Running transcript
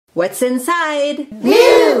What's inside?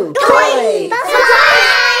 New Toy Surprise!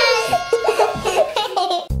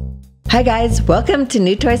 Hi guys, welcome to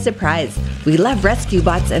New Toy Surprise. We love Rescue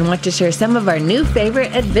Bots and want to share some of our new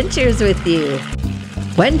favorite adventures with you.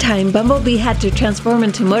 One time, Bumblebee had to transform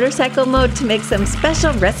into motorcycle mode to make some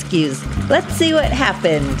special rescues. Let's see what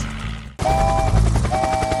happened.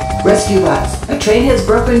 Rescue Bots, a train has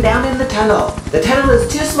broken down in the tunnel. The tunnel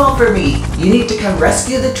is too small for me. You need to come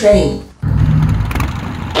rescue the train.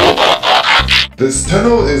 This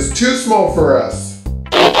tunnel is too small for us.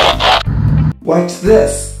 Watch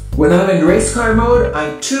this. When I'm in race car mode,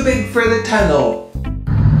 I'm too big for the tunnel.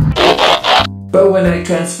 But when I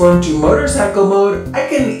transform to motorcycle mode, I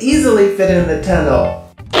can easily fit in the tunnel.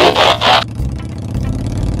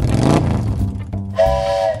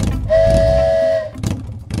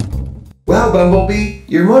 Wow, Bumblebee,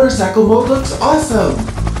 your motorcycle mode looks awesome!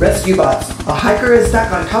 Rescue Bots, a hiker is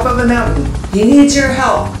stuck on top of a mountain. He needs your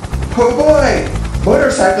help. Oh boy!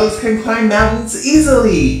 Motorcycles can climb mountains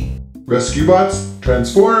easily! Rescue Bots,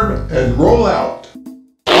 transform and roll out.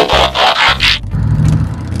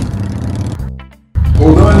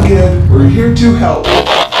 Hold on, kid. We're here to help.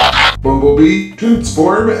 Bumblebee,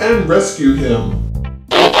 transform and rescue him.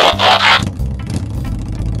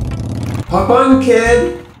 Hop on,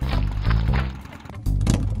 kid!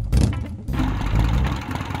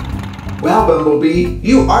 Wow, Bumblebee,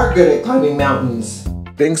 you are good at climbing mountains.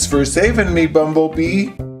 Thanks for saving me,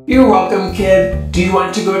 Bumblebee. You're welcome, kid. Do you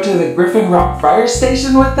want to go to the Griffin Rock Fire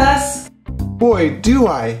Station with us? Boy, do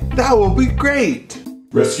I. That will be great.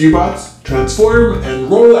 Rescue Bots, transform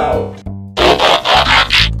and roll out.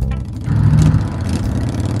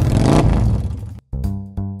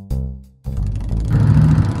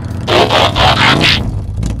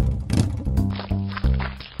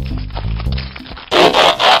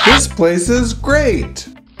 This place is great.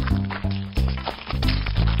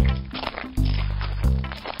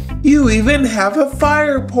 You even have a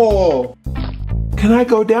fire pole. Can I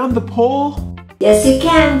go down the pole? Yes, you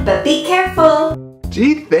can, but be careful.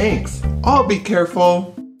 Gee, thanks. I'll be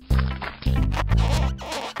careful.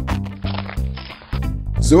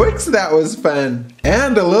 Zoinks, that was fun.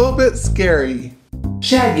 And a little bit scary.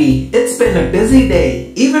 Shaggy, it's been a busy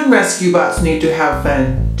day. Even Rescue Bots need to have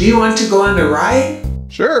fun. Do you want to go on a ride?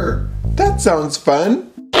 Sure, that sounds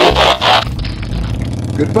fun.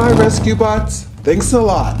 Goodbye, Rescue Bots. Thanks a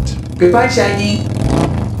lot. Goodbye, Shaggy.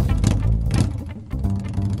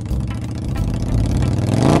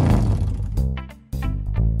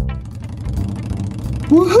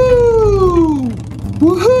 Woohoo!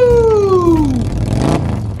 Woohoo!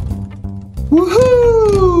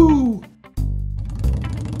 Woohoo!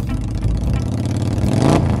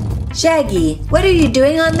 Shaggy, what are you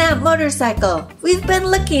doing on that motorcycle? We've been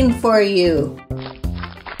looking for you.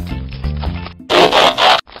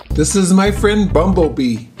 This is my friend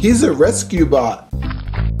Bumblebee. He's a rescue bot.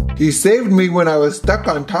 He saved me when I was stuck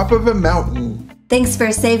on top of a mountain. Thanks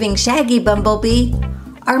for saving Shaggy, Bumblebee.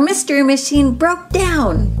 Our mystery machine broke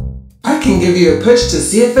down. I can give you a push to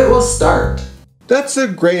see if it will start. That's a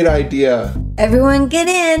great idea. Everyone get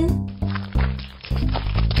in.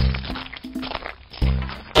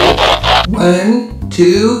 1,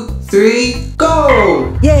 2, 3,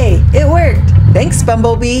 go! Yay, it worked. Thanks,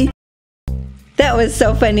 Bumblebee. That was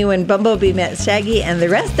so funny when Bumblebee met Shaggy and the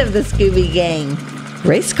rest of the Scooby gang.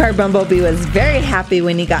 Race Car Bumblebee was very happy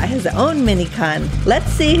when he got his own minicon.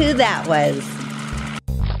 Let's see who that was.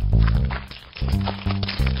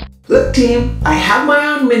 Look, team, I have my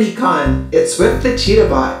own minicon. It's with the Cheetah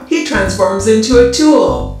bot. He transforms into a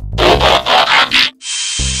tool.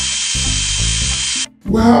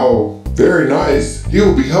 Wow, very nice. He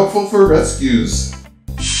will be helpful for rescues.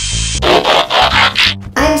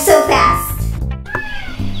 I'm so fast.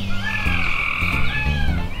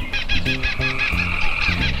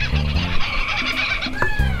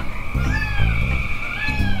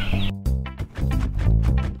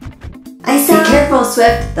 Be careful,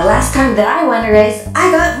 Swift. The last time that I won a race,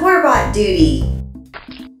 I got Morbot duty.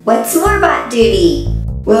 What's Morbot duty?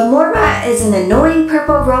 Well, Morbot is an annoying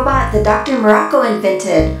purple robot that Dr. Morocco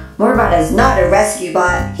invented. Morbot is not a rescue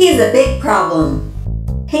bot. He's a big problem.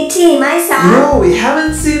 Hey team, I saw... No, we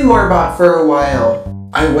haven't seen Morbot for a while.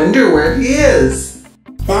 I wonder where he is.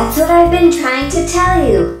 That's what I've been trying to tell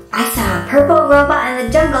you. I saw a purple robot in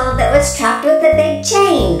the jungle that was trapped with a big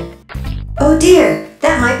chain. Oh dear,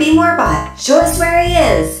 that might be Morbot. Show us where he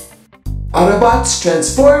is. Autobots,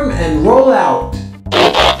 transform and roll out.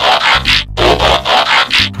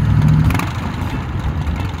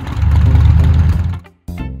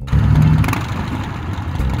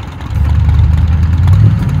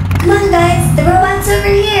 Come on guys, the robot's over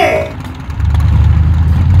here.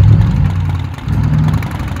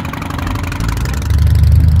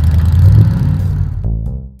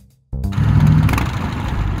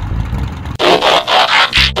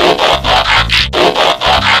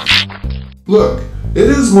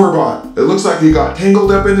 Morbot? It looks like he got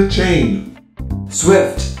tangled up in a chain.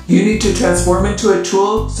 Swift, you need to transform into a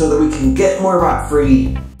tool so that we can get Morbot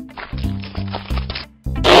free.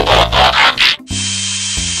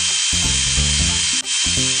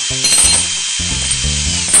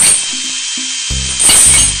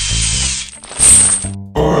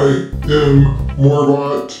 I am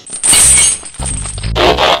Morbot.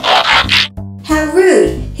 How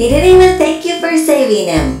rude! He didn't even thank you for saving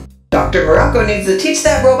him. Dr. Morocco needs to teach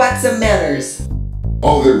that robot some manners.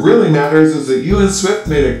 All that really matters is that you and Swift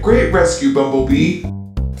made a great rescue, Bumblebee.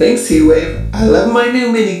 Thanks, Heatwave. I love my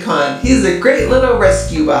new Minicon. He's a great little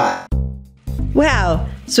rescue bot. Wow,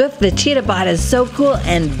 Swift the Cheetah Bot is so cool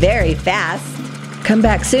and very fast. Come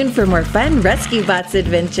back soon for more fun Rescue Bots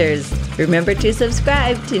adventures. Remember to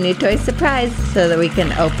subscribe to New Toy Surprise so that we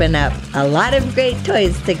can open up a lot of great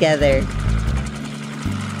toys together.